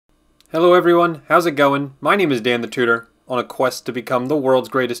Hello everyone, how's it going? My name is Dan the Tutor, on a quest to become the world's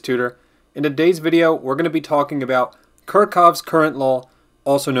greatest tutor. In today's video, we're going to be talking about Kirchhoff's current law,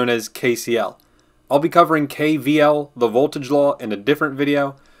 also known as KCL. I'll be covering KVL, the voltage law, in a different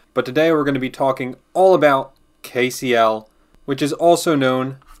video, but today we're going to be talking all about KCL, which is also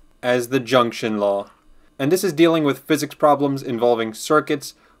known as the junction law. And this is dealing with physics problems involving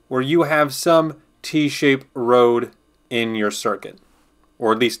circuits where you have some T-shaped road in your circuit.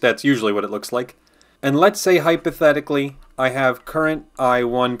 Or at least that's usually what it looks like. And let's say hypothetically I have current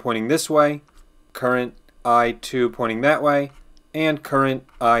I1 pointing this way, current I2 pointing that way, and current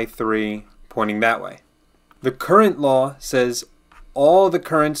I3 pointing that way. The current law says all the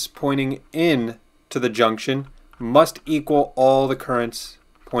currents pointing in to the junction must equal all the currents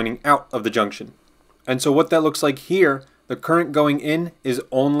pointing out of the junction. And so what that looks like here, the current going in is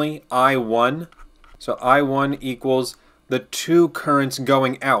only I1. So I1 equals the two currents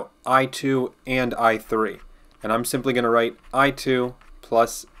going out, I2 and I3. And I'm simply going to write I2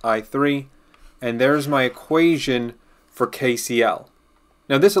 plus I3, and there's my equation for KCL.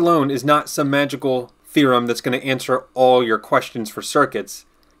 Now this alone is not some magical theorem that's going to answer all your questions for circuits,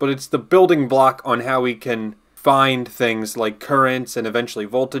 but it's the building block on how we can find things like currents and eventually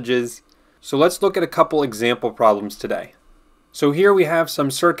voltages. So let's look at a couple example problems today. So here we have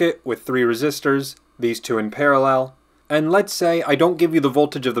some circuit with 3 resistors, these two in parallel. And let's say I don't give you the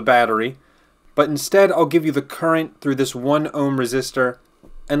voltage of the battery, but instead I'll give you the current through this 1 ohm resistor,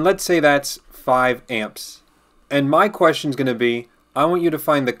 and let's say that's 5 amps. And my question is going to be, I want you to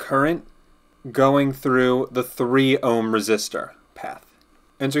find the current going through the 3 ohm resistor path.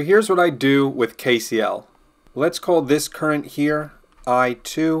 And so here's what I do with KCL. Let's call this current here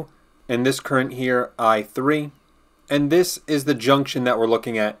I2, and this current here I3. And this is the junction that we're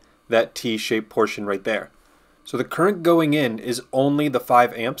looking at, that T-shaped portion right there. So the current going in is only the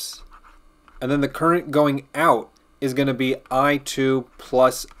 5 amps, and then the current going out is going to be I2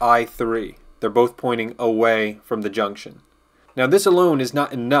 plus I3. They're both pointing away from the junction. Now this alone is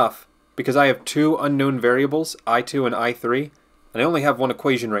not enough because I have 2 unknown variables, I2 and I3, and I only have one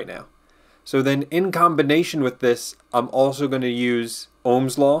equation right now. So then in combination with this, I'm also going to use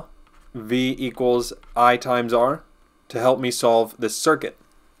Ohm's law, V equals I times R, to help me solve this circuit.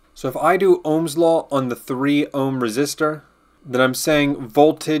 So if I do Ohm's law on the 3 ohm resistor, then I'm saying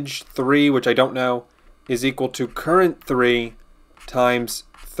voltage 3, which I don't know, is equal to current 3 times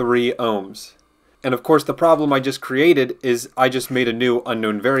 3 ohms. And of course the problem I just created is I just made a new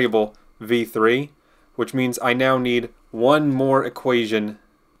unknown variable, V3, which means I now need one more equation,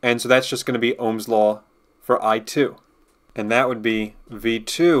 and so that's just going to be Ohm's law for I2. And that would be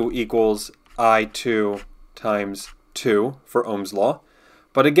V2 equals I2 times 2 for Ohm's law.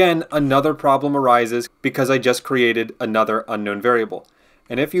 But again, another problem arises because I just created another unknown variable.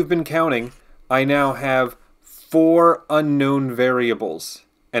 And if you've been counting, I now have 4 unknown variables.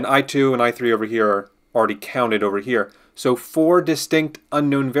 And I2 and I3 over here are already counted over here. So 4 distinct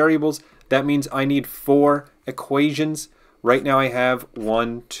unknown variables. That means I need 4 equations. Right now I have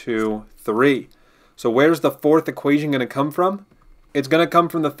 1, 2, 3. So where's the 4th equation going to come from? It's going to come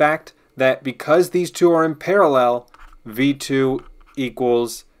from the fact that because these two are in parallel, V2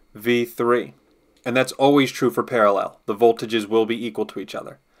 equals V3. And that's always true for parallel. The voltages will be equal to each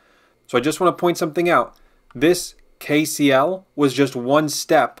other. So I just want to point something out. This KCL was just one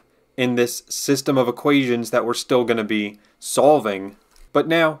step in this system of equations that we're still going to be solving. But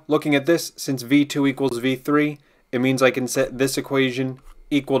now, looking at this, since V2 equals V3, it means I can set this equation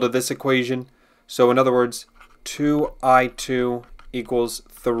equal to this equation. So in other words, 2I2 equals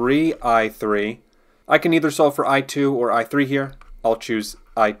 3I3. I can either solve for I2 or I3 here. I'll choose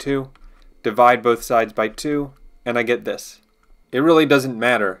I2, divide both sides by 2, and I get this. It really doesn't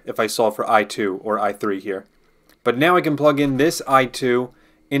matter if I solve for I2 or I3 here. But now I can plug in this I2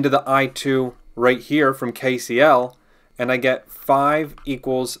 into the I2 right here from KCL, and I get 5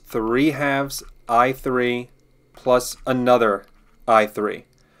 equals 3 halves I3 plus another I3.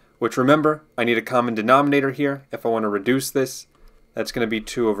 Which remember, I need a common denominator here if I want to reduce this. That's going to be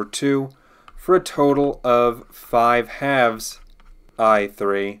 2 over 2 for a total of 5 halves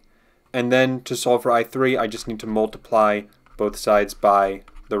I3, and then to solve for I3 I just need to multiply both sides by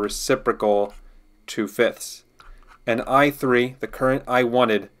the reciprocal 2/5. And I3, the current I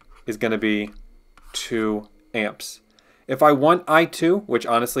wanted, is going to be 2 amps. If I want I2, which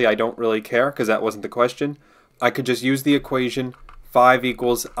honestly I don't really care because that wasn't the question, I could just use the equation 5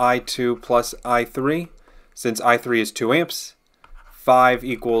 equals I2 plus I3. Since I3 is 2 amps, 5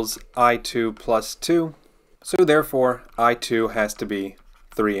 equals I2 plus 2. So therefore, I2 has to be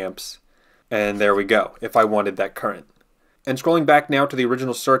 3 amps. And there we go, if I wanted that current. And scrolling back now to the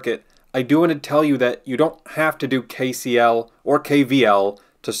original circuit, I do want to tell you that you don't have to do KCL or KVL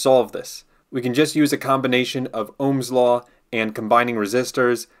to solve this. We can just use a combination of Ohm's law and combining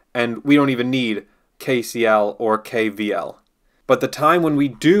resistors, and we don't even need KCL or KVL. But the time when we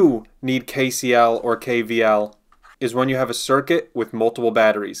do need KCL or KVL is when you have a circuit with multiple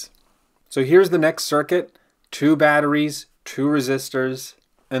batteries. So here's the next circuit, 2 batteries, 2 resistors,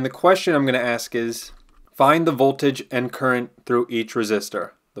 and the question I'm going to ask is, find the voltage and current through each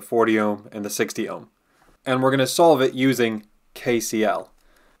resistor, the 40 ohm and the 60 ohm. And we're going to solve it using KCL.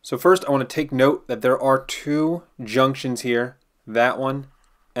 So first I want to take note that there are 2 junctions here, that one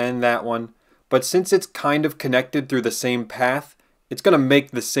and that one, but since it's kind of connected through the same path, it's going to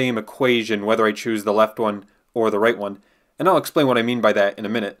make the same equation whether I choose the left one or the right one, and I'll explain what I mean by that in a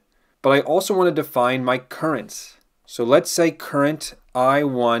minute. But I also want to define my currents. So let's say current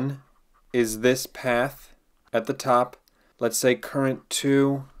I1 is this path at the top. Let's say current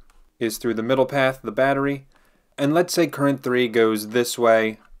 2 is through the middle path, the battery. And let's say current 3 goes this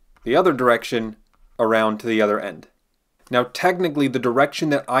way, the other direction, around to the other end. Now technically the direction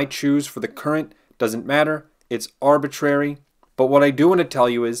that I choose for the current doesn't matter. It's arbitrary. But what I do want to tell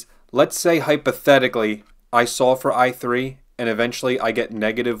you is, let's say hypothetically I solve for I3 and eventually I get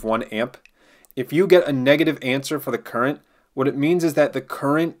 -1 amp. If you get a negative answer for the current, what it means is that the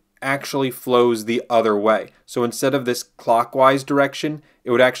current actually flows the other way. So instead of this clockwise direction,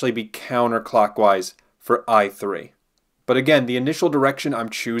 it would actually be counterclockwise for I3. But again, the initial direction I'm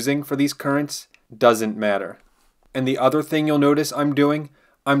choosing for these currents doesn't matter. And the other thing you'll notice I'm doing,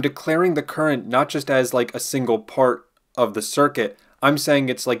 I'm declaring the current not just as like a single part of the circuit. I'm saying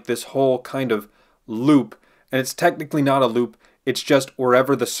it's like this whole kind of loop, and it's technically not a loop, it's just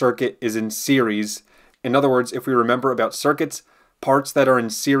wherever the circuit is in series. In other words, if we remember about circuits, parts that are in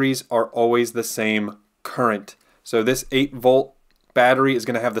series are always the same current. So this 8-volt battery is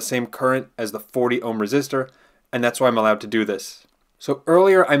going to have the same current as the 40 ohm resistor, and that's why I'm allowed to do this. So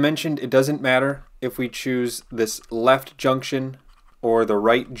earlier I mentioned it doesn't matter if we choose this left junction or the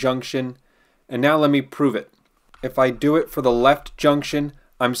right junction, and now let me prove it. If I do it for the left junction,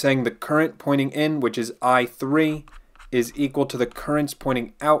 I'm saying the current pointing in, which is I3, is equal to the currents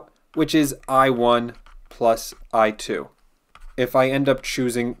pointing out, which is I1 plus I2. If I end up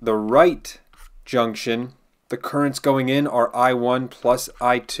choosing the right junction, the currents going in are I1 plus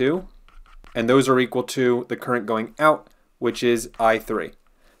I2, and those are equal to the current going out, which is I3.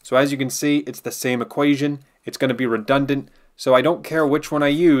 So as you can see, it's the same equation. It's going to be redundant, so I don't care which one I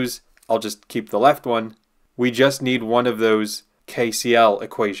use, I'll just keep the left one. We just need one of those KCL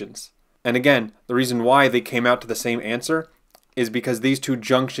equations. And again, the reason why they came out to the same answer is because these 2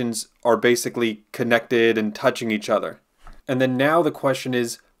 junctions are basically connected and touching each other. And then now the question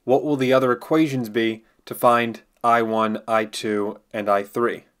is, what will the other equations be to find I1, I2, and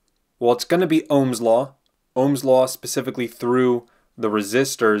I3? Well, it's going to be Ohm's law. Ohm's law specifically through the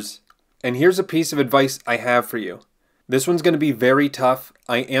resistors. And here's a piece of advice I have for you. This one's going to be very tough.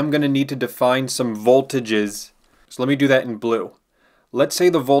 I am going to need to define some voltages. So let me do that in blue. Let's say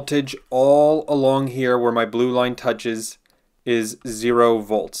the voltage all along here where my blue line touches is 0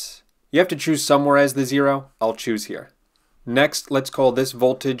 volts. You have to choose somewhere as the 0. I'll choose here. Next, let's call this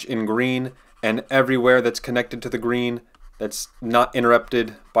voltage in green, and everywhere that's connected to the green that's not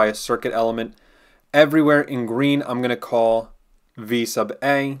interrupted by a circuit element, everywhere in green I'm going to call V sub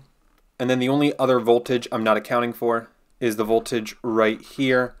A. And then the only other voltage I'm not accounting for is the voltage right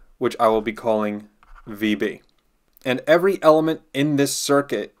here, which I will be calling VB. And every element in this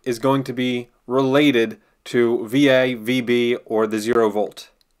circuit is going to be related to VA, VB, or the 0 volt.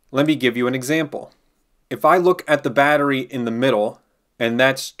 Let me give you an example. If I look at the battery in the middle, and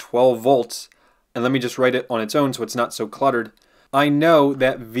that's 12 volts, and let me just write it on its own so it's not so cluttered, I know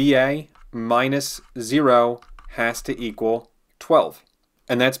that VA minus 0 has to equal 12.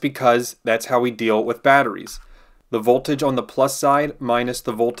 And that's because that's how we deal with batteries. The voltage on the plus side minus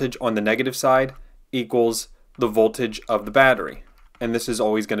the voltage on the negative side equals the voltage of the battery. And this is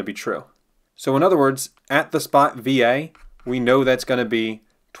always going to be true. So in other words, at the spot VA, we know that's going to be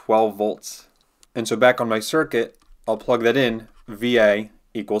 12 volts. And so back on my circuit, I'll plug that in, VA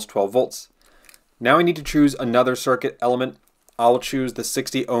equals 12 volts. Now I need to choose another circuit element. I'll choose the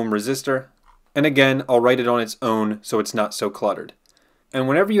 60 ohm resistor. And again, I'll write it on its own so it's not so cluttered. And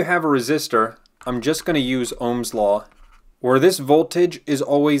whenever you have a resistor, I'm just going to use Ohm's law, where this voltage is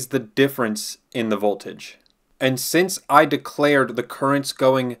always the difference in the voltage. And since I declared the currents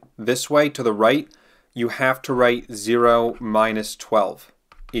going this way to the right, you have to write 0 minus 12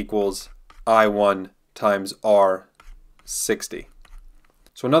 equals I1 times R 60.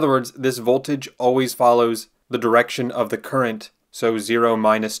 So in other words, this voltage always follows the direction of the current so 0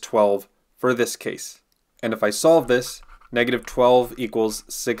 minus 12 for this case. And if I solve this, negative 12 equals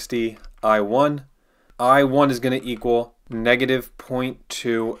 60 I1. I1 is going to equal negative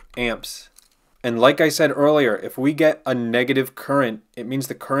 0.2 amps. And like I said earlier, if we get a negative current, it means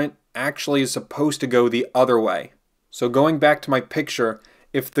the current actually is supposed to go the other way. So going back to my picture,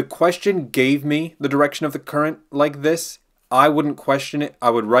 if the question gave me the direction of the current like this, I wouldn't question it. I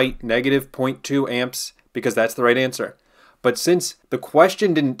would write negative 0.2 amps because that's the right answer. But since the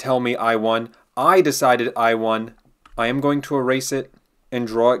question didn't tell me I1, I decided I1. I am going to erase it and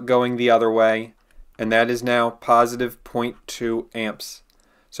draw it going the other way, and that is now positive 0.2 amps.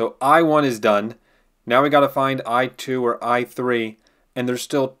 So I1 is done. Now we got to find I2 or I3, and there's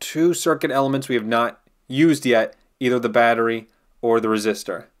still two circuit elements we have not used yet, either the battery or the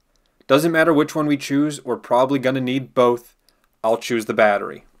resistor. Doesn't matter which one we choose, we're probably going to need both. I'll choose the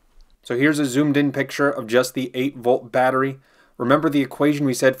battery. So here's a zoomed in picture of just the 8-volt battery. Remember the equation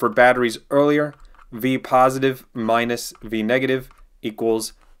we said for batteries earlier? V positive minus V negative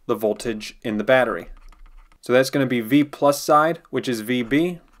equals the voltage in the battery. So that's going to be V plus side, which is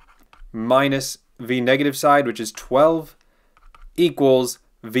VB, minus V negative side, which is 12, equals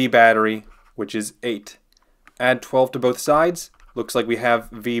V battery, which is 8. Add 12 to both sides. Looks like we have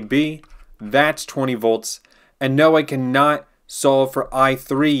VB. That's 20 volts. And no, I cannot solve for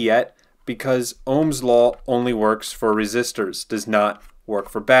I3 yet because Ohm's law only works for resistors, does not work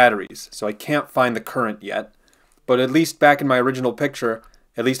for batteries. So I can't find the current yet. But at least back in my original picture,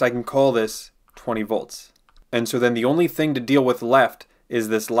 at least I can call this 20 volts. And so then the only thing to deal with left is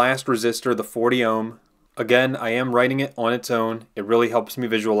this last resistor, the 40 ohm. Again, I am writing it on its own. It really helps me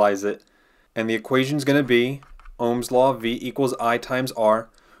visualize it. And the equation is going to be Ohm's law, V equals I times R,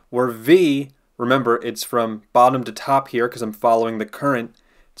 where V, remember, it's from bottom to top here because I'm following the current.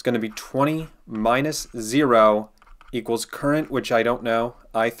 It's going to be 20 minus 0 equals current, which I don't know,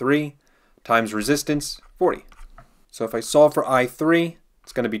 I3, times resistance, 40. So if I solve for I3,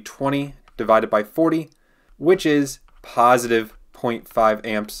 it's going to be 20 divided by 40, which is positive 0.5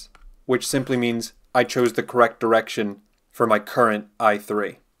 amps, which simply means I chose the correct direction for my current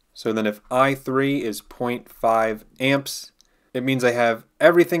I3. So then if I3 is 0.5 amps, it means I have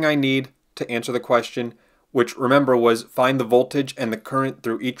everything I need to answer the question, which remember was find the voltage and the current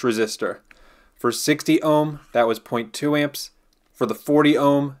through each resistor. For 60 ohm, that was 0.2 amps. For the 40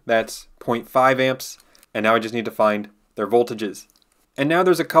 ohm, that's 0.5 amps. And now I just need to find their voltages. And now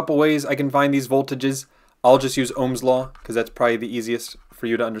there's a couple ways I can find these voltages. I'll just use Ohm's law because that's probably the easiest for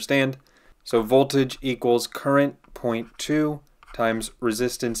you to understand. So voltage equals current 0.2 times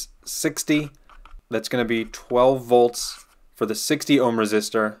resistance 60. That's going to be 12 volts for the 60 ohm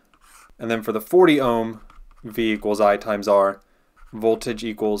resistor. And then for the 40 ohm, V equals I times R. Voltage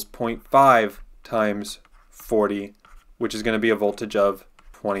equals 0.5 times 40, which is going to be a voltage of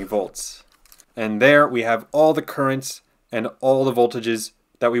 20 volts. And there we have all the currents and all the voltages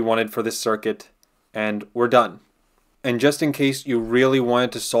that we wanted for this circuit. And we're done. And just in case you really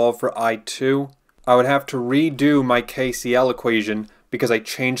wanted to solve for I2, I would have to redo my KCL equation because I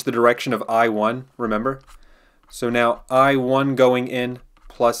changed the direction of I1, remember? So now I1 going in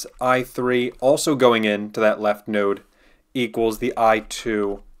plus I3 also going in to that left node equals the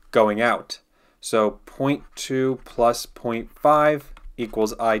I2 going out. So 0.2 plus 0.5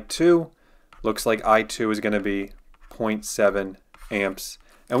 equals I2. Looks like I2 is going to be 0.7 amps.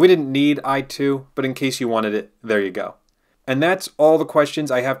 And we didn't need I2, but in case you wanted it, there you go. And that's all the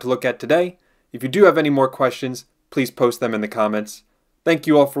questions I have to look at today. If you do have any more questions, please post them in the comments. Thank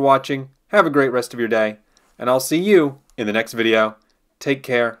you all for watching. Have a great rest of your day, and I'll see you in the next video. Take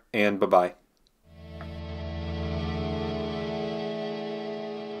care, and bye-bye.